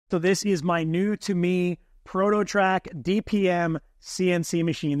So this is my new to me Prototrak DPM CNC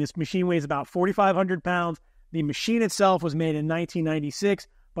machine. This machine weighs about 4,500 pounds. The machine itself was made in 1996,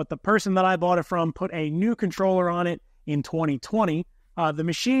 but the person that I bought it from put a new controller on it in 2020. The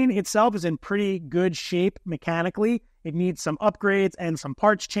machine itself is in pretty good shape mechanically. It needs some upgrades and some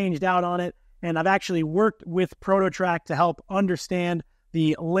parts changed out on it. And I've actually worked with Prototrak to help understand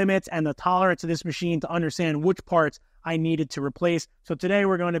the limits and the tolerance of this machine to understand which parts I needed to replace. So today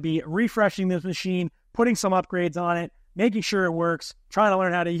we're going to be refreshing this machine, putting some upgrades on it, making sure it works, trying to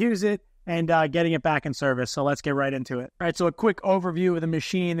learn how to use it, and getting it back in service. So let's get right into it. All right, so a quick overview of the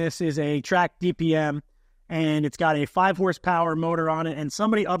machine. This is a Trak DPM, and it's got a 5 horsepower motor on it, and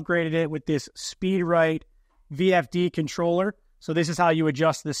somebody upgraded it with this SpeedRite VFD controller. So this is how you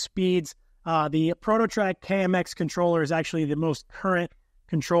adjust the speeds. The Prototrak KMX controller is actually the most current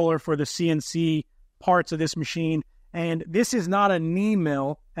controller for the CNC parts of this machine. And this is not a knee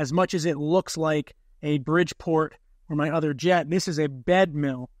mill as much as it looks like a Bridgeport or my other jet. This is a bed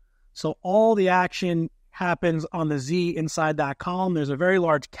mill. So all the action happens on the Z inside that column. There's a very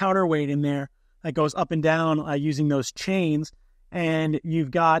large counterweight in there that goes up and down using those chains. And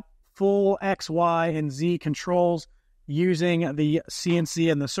you've got full X, Y, and Z controls using the CNC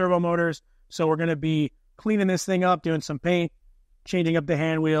and the servo motors. So we're going to be cleaning this thing up, doing some paint, changing up the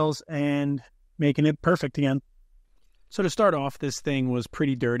hand wheels, and making it perfect again. So to start off, this thing was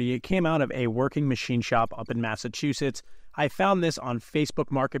pretty dirty. It came out of a working machine shop up in Massachusetts. I found this on Facebook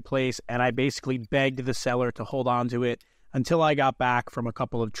Marketplace, and I basically begged the seller to hold on to it until I got back from a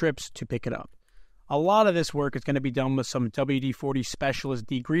couple of trips to pick it up. A lot of this work is going to be done with some WD-40 Specialist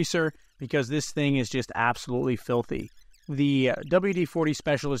degreaser because this thing is just absolutely filthy. The WD-40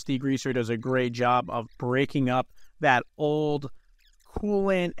 Specialist degreaser does a great job of breaking up that old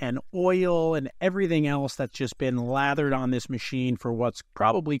coolant and oil and everything else that's just been lathered on this machine for what's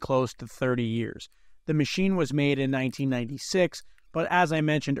probably close to 30 years. The machine was made in 1996, but as I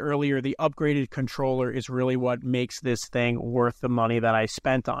mentioned earlier, the upgraded controller is really what makes this thing worth the money that I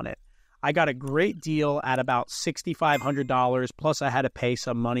spent on it. I got a great deal at about $6,500, plus I had to pay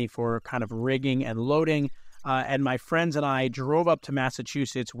some money for kind of rigging and loading, and my friends and I drove up to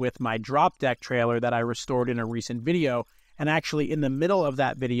Massachusetts with my drop deck trailer that I restored in a recent video. And actually, in the middle of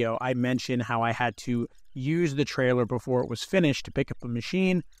that video, I mentioned how I had to use the trailer before it was finished to pick up a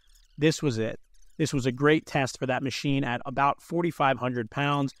machine. This was it. This was a great test for that machine at about 4,500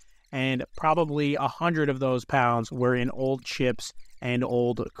 pounds, and probably 100 of those pounds were in old chips and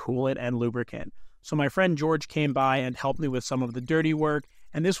old coolant and lubricant. So my friend George came by and helped me with some of the dirty work,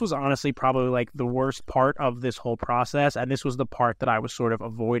 and this was honestly probably like the worst part of this whole process, and this was the part that I was sort of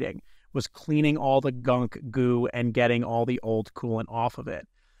avoiding, was cleaning all the gunk goo and getting all the old coolant off of it.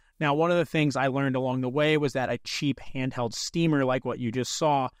 Now, one of the things I learned along the way was that a cheap handheld steamer like what you just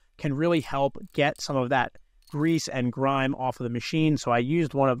saw can really help get some of that grease and grime off of the machine. So I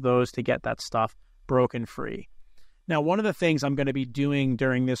used one of those to get that stuff broken free. Now, one of the things I'm going to be doing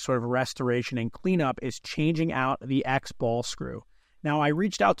during this sort of restoration and cleanup is changing out the X ball screw. Now, I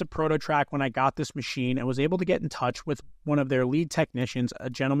reached out to Prototrak when I got this machine and was able to get in touch with one of their lead technicians, a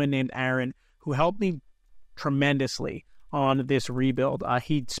gentleman named Aaron, who helped me tremendously on this rebuild.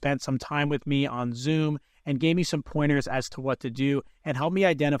 He spent some time with me on Zoom and gave me some pointers as to what to do and helped me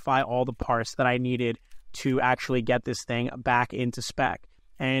identify all the parts that I needed to actually get this thing back into spec.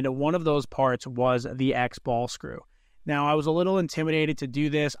 And one of those parts was the X ball screw. Now, I was a little intimidated to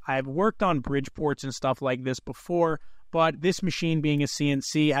do this. I've worked on Bridgeports and stuff like this before, but this machine being a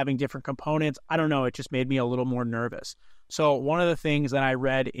CNC, having different components, I don't know, it just made me a little more nervous. So one of the things that I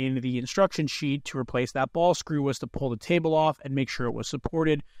read in the instruction sheet to replace that ball screw was to pull the table off and make sure it was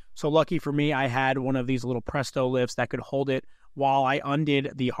supported. So lucky for me, I had one of these little Presto lifts that could hold it while I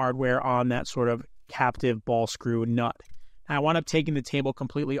undid the hardware on that sort of captive ball screw nut. I wound up taking the table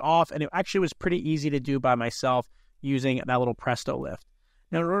completely off, and it actually was pretty easy to do by myself using that little Presto lift.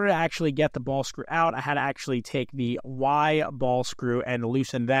 Now, in order to actually get the ball screw out, I had to actually take the Y ball screw and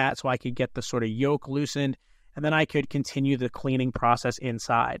loosen that so I could get the sort of yoke loosened, and then I could continue the cleaning process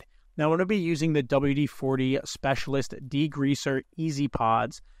inside. Now, I'm going to be using the WD-40 Specialist Degreaser Easy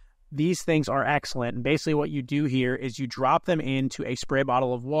Pods. These things are excellent, and basically what you do here is you drop them into a spray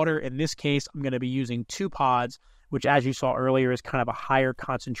bottle of water. In this case, I'm going to be using 2 pods, which as you saw earlier is kind of a higher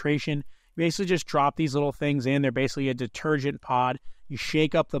concentration. You basically just drop these little things in. They're basically a detergent pod. You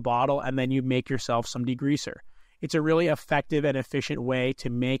shake up the bottle, and then you make yourself some degreaser. It's a really effective and efficient way to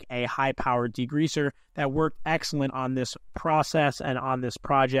make a high-powered degreaser that worked excellent on this process and on this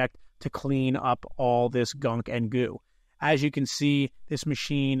project to clean up all this gunk and goo. As you can see, this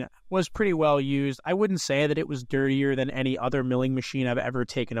machine was pretty well used. I wouldn't say that it was dirtier than any other milling machine I've ever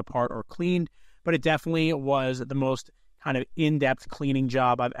taken apart or cleaned, but it definitely was the most kind of in-depth cleaning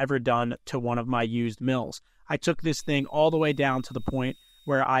job I've ever done to one of my used mills. I took this thing all the way down to the point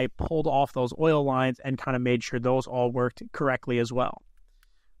where I pulled off those oil lines and kind of made sure those all worked correctly as well.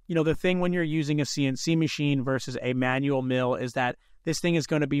 You know, the thing when you're using a CNC machine versus a manual mill is that this thing is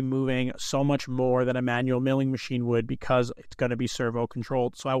going to be moving so much more than a manual milling machine would because it's going to be servo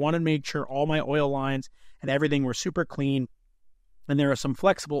controlled. So I wanted to make sure all my oil lines and everything were super clean. And there are some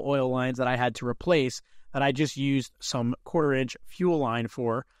flexible oil lines that I had to replace that I just used some 1/4-inch fuel line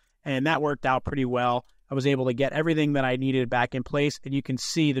for, and that worked out pretty well. I was able to get everything that I needed back in place, and you can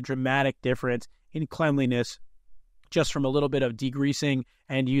see the dramatic difference in cleanliness just from a little bit of degreasing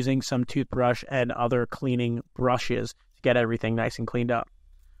and using some toothbrush and other cleaning brushes to get everything nice and cleaned up.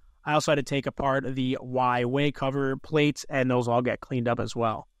 I also had to take apart the Y way cover plates, and those all get cleaned up as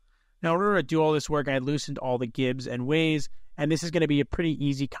well. Now, in order to do all this work, I had loosened all the gibs and ways, and this is going to be a pretty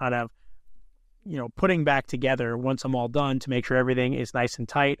easy kind of, putting back together once I'm all done to make sure everything is nice and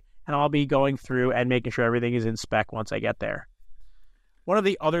tight, and I'll be going through and making sure everything is in spec once I get there. One of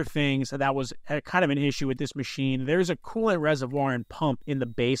the other things that was kind of an issue with this machine, there's a coolant reservoir and pump in the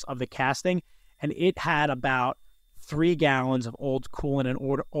base of the casting, and it had about 3 gallons of old coolant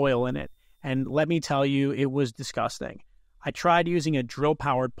and oil in it. And let me tell you, it was disgusting. I tried using a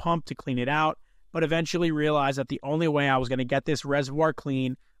drill-powered pump to clean it out, but eventually realized that the only way I was going to get this reservoir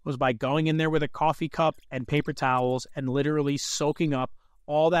clean was by going in there with a coffee cup and paper towels and literally soaking up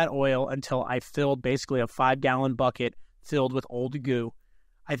all that oil until I filled basically a 5-gallon bucket filled with old goo.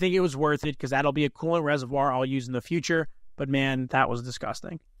 I think it was worth it because that'll be a coolant reservoir I'll use in the future, but man, that was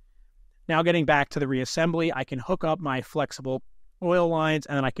disgusting. Now getting back to the reassembly, I can hook up my flexible oil lines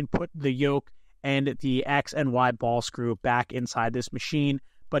and then I can put the yoke and the X and Y ball screw back inside this machine,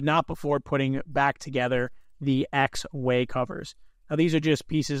 but not before putting back together the X way covers. Now these are just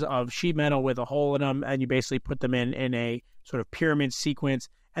pieces of sheet metal with a hole in them, and you basically put them in a sort of pyramid sequence,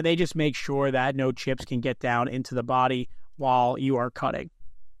 and they just make sure that no chips can get down into the body while you are cutting.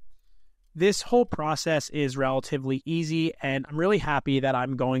 This whole process is relatively easy, and I'm really happy that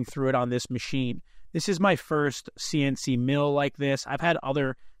I'm going through it on this machine. This is my first CNC mill like this. I've had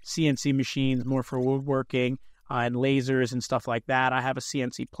other CNC machines more for woodworking and lasers and stuff like that. I have a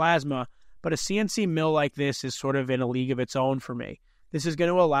CNC plasma, but a CNC mill like this is sort of in a league of its own for me. This is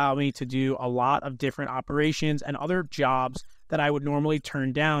going to allow me to do a lot of different operations and other jobs that I would normally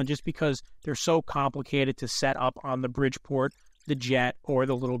turn down just because they're so complicated to set up on the Bridgeport, the Jet, or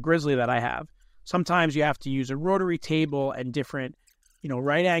the little Grizzly that I have. Sometimes you have to use a rotary table and different,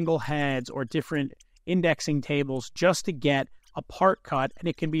 right angle heads or different indexing tables just to get a part cut, and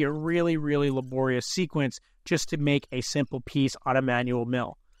it can be a really, really laborious sequence just to make a simple piece on a manual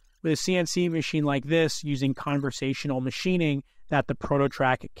mill. With a CNC machine like this, using conversational machining that the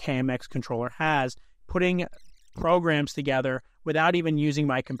Prototrak KMX controller has, putting programs together without even using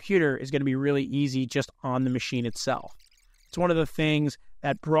my computer is going to be really easy just on the machine itself. It's one of the things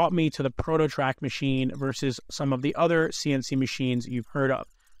that brought me to the Prototrak machine versus some of the other CNC machines you've heard of.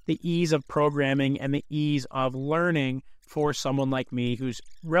 The ease of programming and the ease of learning for someone like me who's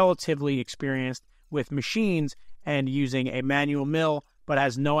relatively experienced with machines and using a manual mill, but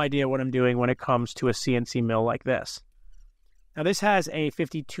has no idea what I'm doing when it comes to a CNC mill like this. Now this has a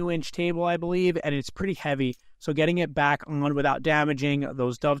 52-inch table, I believe, and it's pretty heavy, so getting it back on without damaging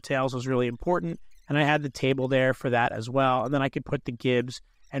those dovetails was really important, and I had the table there for that as well, and then I could put the gibs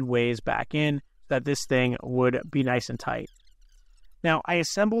and ways back in so that this thing would be nice and tight. Now, I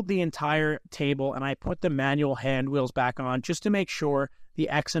assembled the entire table and I put the manual hand wheels back on just to make sure the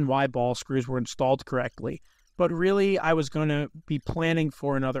X and Y ball screws were installed correctly. But really, I was going to be planning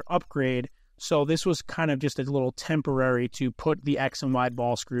for another upgrade, so this was kind of just a little temporary to put the X and Y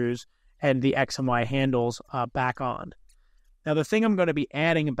ball screws and the X and Y handles back on. Now, the thing I'm going to be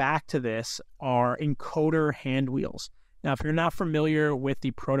adding back to this are encoder hand wheels. Now, if you're not familiar with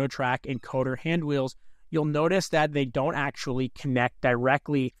the Prototrak encoder hand wheels, you'll notice that they don't actually connect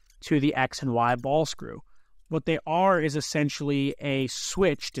directly to the X and Y ball screw. What they are is essentially a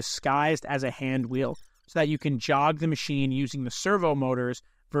switch disguised as a hand wheel so that you can jog the machine using the servo motors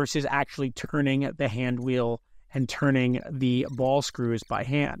versus actually turning the hand wheel and turning the ball screws by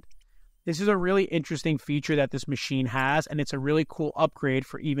hand. This is a really interesting feature that this machine has, and it's a really cool upgrade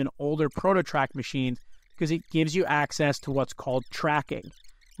for even older Prototrak machines because it gives you access to what's called tracking,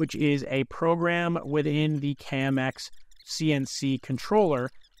 which is a program within the KMX CNC controller,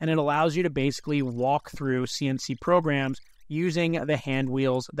 and it allows you to basically walk through CNC programs using the hand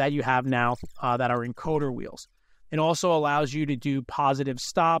wheels that you have now that are encoder wheels. It also allows you to do positive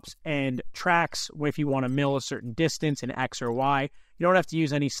stops and tracks if you want to mill a certain distance in X or Y. You don't have to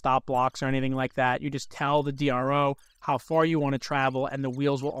use any stop blocks or anything like that. You just tell the DRO how far you want to travel, and the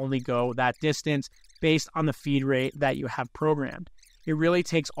wheels will only go that distance based on the feed rate that you have programmed. It really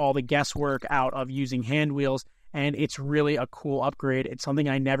takes all the guesswork out of using hand wheels, and it's really a cool upgrade. It's something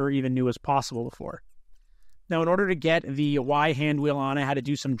I never even knew was possible before. Now, in order to get the Y hand wheel on, I had to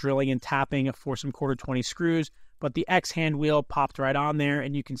do some drilling and tapping for some 1/4-20 screws, but the X hand wheel popped right on there,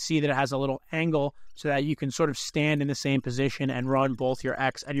 and you can see that it has a little angle so that you can sort of stand in the same position and run both your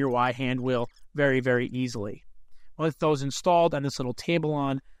X and your Y hand wheel very, very easily. With those installed and this little table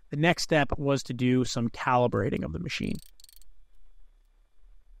on, the next step was to do some calibrating of the machine.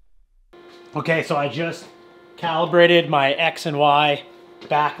 Okay, so I just calibrated my X and Y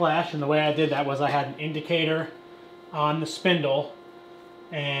backlash, and the way I did that was I had an indicator on the spindle,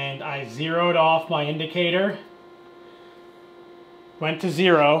 and I zeroed off my indicator, went to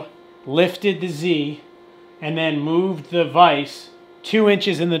 0, lifted the Z, and then moved the vise 2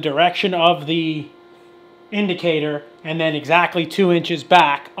 inches in the direction of the indicator, and then exactly 2 inches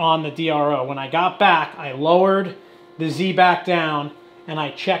back on the DRO. When I got back, I lowered the Z back down, and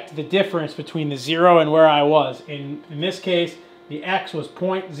I checked the difference between the 0 and where I was. In this case, the X was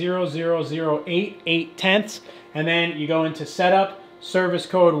 0.00088, and then you go into setup, service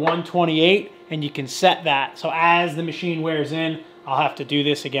code 128, and you can set that. So as the machine wears in, I'll have to do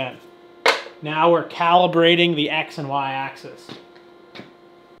this again. Now we're calibrating the X and Y axis.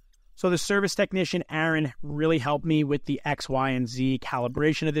 So the service technician, Aaron, really helped me with the X, Y, and Z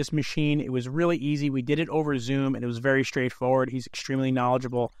calibration of this machine. It was really easy. We did it over Zoom, and it was very straightforward. He's extremely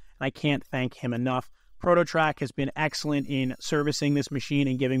knowledgeable, and I can't thank him enough. Prototrak has been excellent in servicing this machine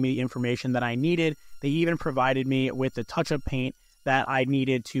and giving me the information that I needed. They even provided me with the touch-up paint that I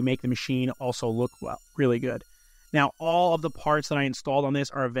needed to make the machine also look really good. Now, all of the parts that I installed on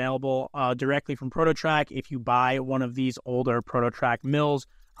this are available directly from Prototrak if you buy one of these older Prototrak mills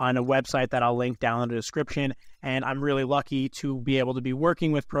on a website that I'll link down in the description. And I'm really lucky to be able to be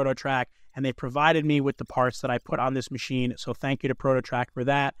working with Prototrak, and they provided me with the parts that I put on this machine. So thank you to Prototrak for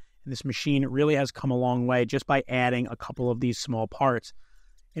that. And this machine really has come a long way just by adding a couple of these small parts.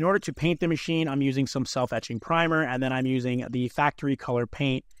 In order to paint the machine, I'm using some self-etching primer, and then I'm using the factory color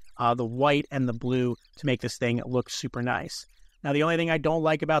paint, the white and the blue, to make this thing look super nice. Now, the only thing I don't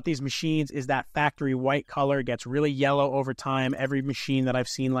like about these machines is that factory white color gets really yellow over time. Every machine that I've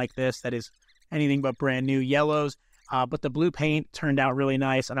seen like this that is anything but brand new yellows. But the blue paint turned out really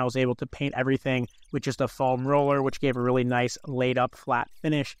nice, and I was able to paint everything with just a foam roller, which gave a really nice laid up flat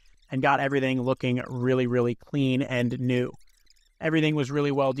finish and got everything looking really, really clean and new. Everything was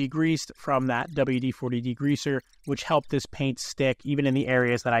really well degreased from that WD-40 degreaser, which helped this paint stick even in the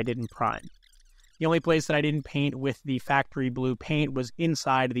areas that I didn't prime. The only place that I didn't paint with the factory blue paint was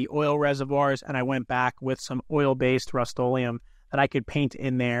inside the oil reservoirs, and I went back with some oil-based Rust-Oleum that I could paint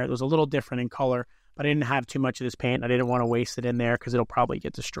in there. It was a little different in color, but I didn't have too much of this paint. I didn't want to waste it in there because it'll probably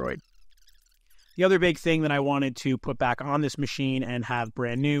get destroyed. The other big thing that I wanted to put back on this machine and have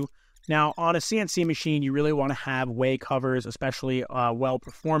brand new. Now, on a CNC machine, you really want to have way covers, especially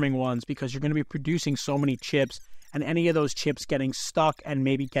well-performing ones, because you're going to be producing so many chips, and any of those chips getting stuck and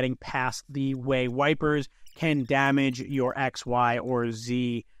maybe getting past the way wipers can damage your X, Y, or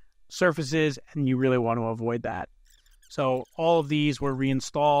Z surfaces, and you really want to avoid that. So all of these were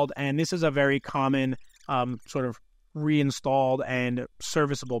reinstalled, and this is a very common sort of reinstalled and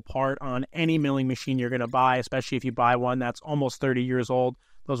serviceable part on any milling machine you're going to buy, especially if you buy one that's almost 30 years old.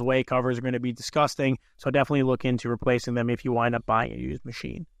 Those way covers are going to be disgusting, so definitely look into replacing them if you wind up buying a used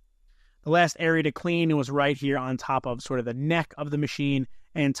machine. The last area to clean was right here on top of sort of the neck of the machine,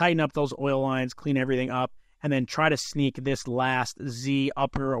 and tighten up those oil lines, clean everything up, and then try to sneak this last Z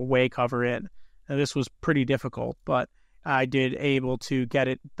upper way cover in. Now, this was pretty difficult, but I did able to get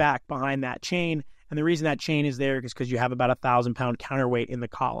it back behind that chain, and the reason that chain is there is because you have about a 1,000-pound counterweight in the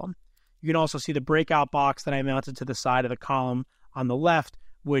column. You can also see the breakout box that I mounted to the side of the column on the left,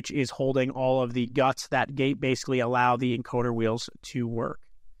 which is holding all of the guts that basically allow the encoder wheels to work.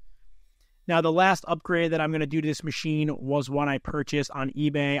 Now, the last upgrade that I'm going to do to this machine was one I purchased on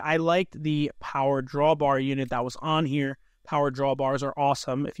eBay. I liked the power drawbar unit that was on here. Power drawbars are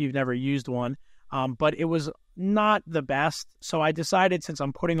awesome if you've never used one, but it was not the best. So I decided, since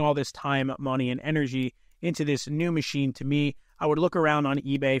I'm putting all this time, money, and energy into this new machine, to me, I would look around on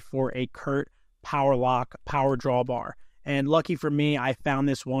eBay for a Kurt Power Lock power drawbar. And lucky for me, I found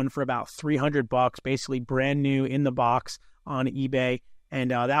this one for about $300, basically brand new in the box on eBay. And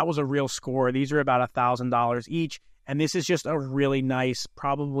that was a real score. These are about $1,000 each. And this is just a really nice,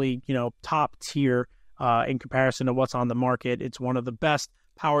 probably, top tier in comparison to what's on the market. It's one of the best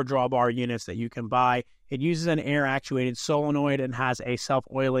power drawbar units that you can buy. It uses an air-actuated solenoid and has a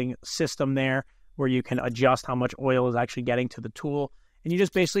self-oiling system there where you can adjust how much oil is actually getting to the tool. And you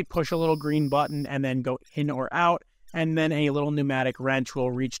just basically push a little green button and then go in or out, and then a little pneumatic wrench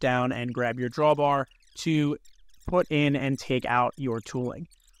will reach down and grab your drawbar to put in and take out your tooling.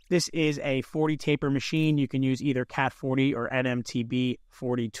 This is a 40 taper machine. You can use either Cat 40 or NMTB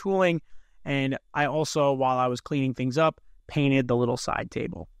 40 tooling. And I also, while I was cleaning things up, painted the little side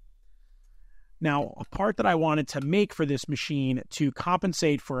table. Now, a part that I wanted to make for this machine to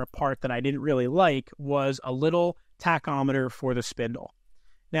compensate for a part that I didn't really like was a little tachometer for the spindle.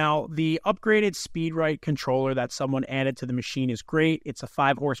 Now, the upgraded SpeedRite controller that someone added to the machine is great. It's a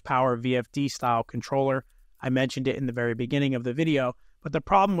 5 horsepower VFD style controller. I mentioned it in the very beginning of the video, but the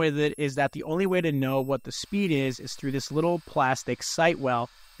problem with it is that the only way to know what the speed is through this little plastic sight well.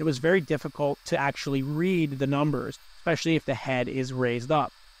 It was very difficult to actually read the numbers, especially if the head is raised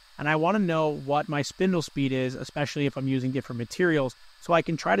up. And I want to know what my spindle speed is, especially if I'm using different materials, so I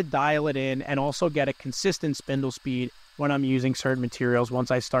can try to dial it in and also get a consistent spindle speed when I'm using certain materials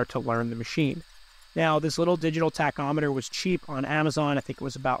once I start to learn the machine. Now, this little digital tachometer was cheap on Amazon. I think it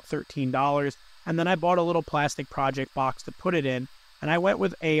was about $13. And then I bought a little plastic project box to put it in. And I went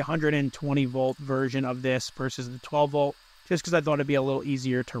with a 120 volt version of this versus the 12 volt, just because I thought it'd be a little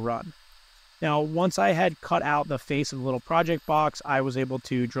easier to run. Now, once I had cut out the face of the little project box, I was able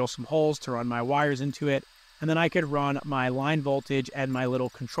to drill some holes to run my wires into it. And then I could run my line voltage and my little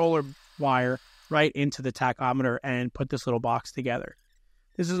controller wire right into the tachometer and put this little box together.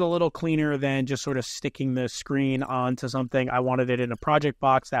 This is a little cleaner than just sort of sticking the screen onto something. I wanted it in a project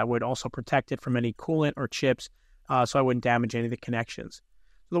box that would also protect it from any coolant or chips, so I wouldn't damage any of the connections.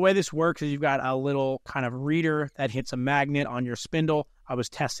 So the way this works is you've got a little kind of reader that hits a magnet on your spindle. I was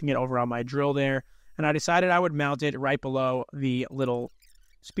testing it over on my drill there, and I decided I would mount it right below the little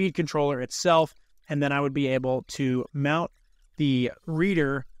speed controller itself, and then I would be able to mount the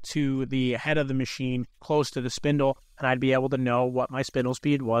reader to the head of the machine close to the spindle, and I'd be able to know what my spindle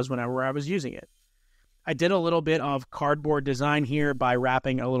speed was whenever I was using it. I did a little bit of cardboard design here by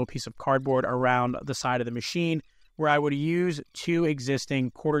wrapping a little piece of cardboard around the side of the machine, where I would use 2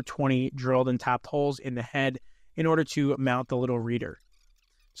 existing 1/4-20 drilled and tapped holes in the head in order to mount the little reader.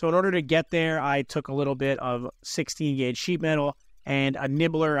 So in order to get there, I took a little bit of 16 gauge sheet metal and a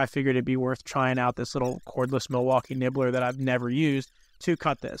nibbler. I figured it'd be worth trying out this little cordless Milwaukee nibbler that I've never used to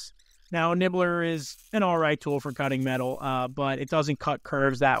cut this. Now, a nibbler is an all right tool for cutting metal, but it doesn't cut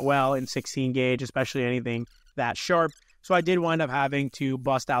curves that well in 16 gauge, especially anything that sharp. So I did wind up having to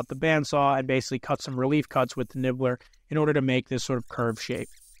bust out the bandsaw and basically cut some relief cuts with the nibbler in order to make this sort of curved shape.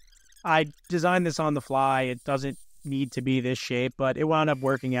 I designed this on the fly. It doesn't need to be this shape, but it wound up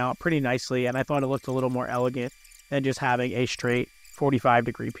working out pretty nicely, and I thought it looked a little more elegant than just having a straight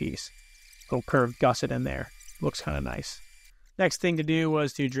 45-degree piece. Little curved gusset in there. Looks kind of nice. Next thing to do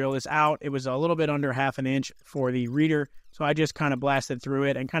was to drill this out. It was a little bit under 1/2 inch for the reader, so I just kind of blasted through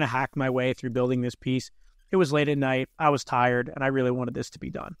it and kind of hacked my way through building this piece. It was late at night, I was tired, and I really wanted this to be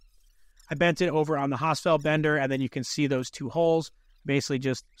done. I bent it over on the Hosfeld bender, and then you can see those 2 holes. Basically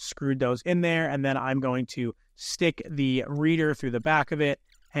just screwed those in there, and then I'm going to stick the reader through the back of it,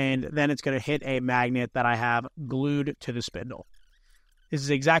 and then it's going to hit a magnet that I have glued to the spindle. This is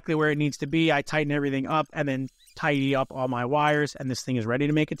exactly where it needs to be. I tighten everything up and then tidy up all my wires, and this thing is ready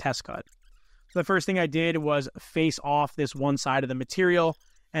to make a test cut. So the first thing I did was face off this one side of the material,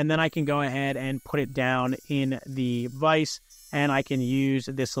 and then I can go ahead and put it down in the vise, and I can use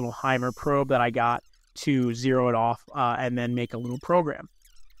this little Haimer probe that I got to zero it off and then make a little program.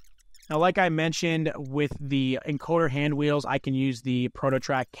 Now, like I mentioned, with the encoder hand wheels, I can use the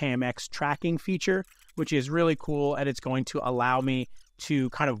Prototrak KMX tracking feature, which is really cool, and it's going to allow me to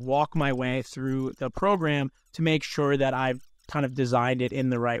kind of walk my way through the program to make sure that I've kind of designed it in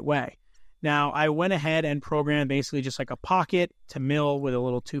the right way. Now, I went ahead and programmed basically just like a pocket to mill with a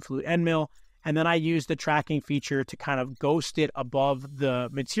little 2-flute end mill, and then I used the tracking feature to kind of ghost it above the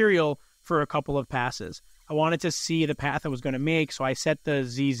material for a couple of passes. I wanted to see the path I was going to make, so I set the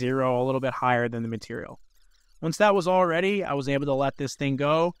Z0 a little bit higher than the material. Once that was all ready, I was able to let this thing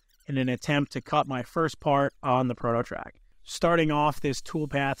go in an attempt to cut my first part on the Prototrak. Starting off, this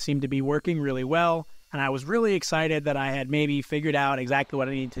toolpath seemed to be working really well, and I was really excited that I had maybe figured out exactly what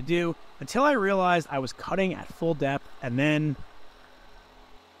I needed to do until I realized I was cutting at full depth, and then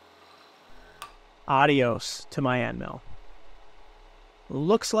adios to my end mill.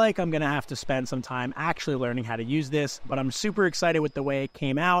 Looks like I'm going to have to spend some time actually learning how to use this, but I'm super excited with the way it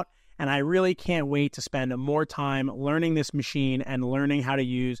came out, and I really can't wait to spend more time learning this machine and learning how to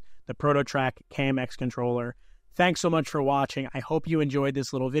use the Prototrak KMX controller. Thanks so much for watching. I hope you enjoyed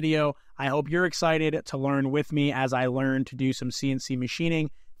this little video. I hope you're excited to learn with me as I learn to do some CNC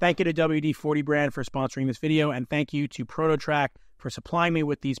machining. Thank you to WD-40 brand for sponsoring this video, and thank you to Prototrak for supplying me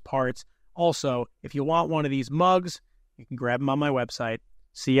with these parts. Also, if you want one of these mugs, you can grab them on my website.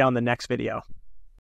 See you on the next video.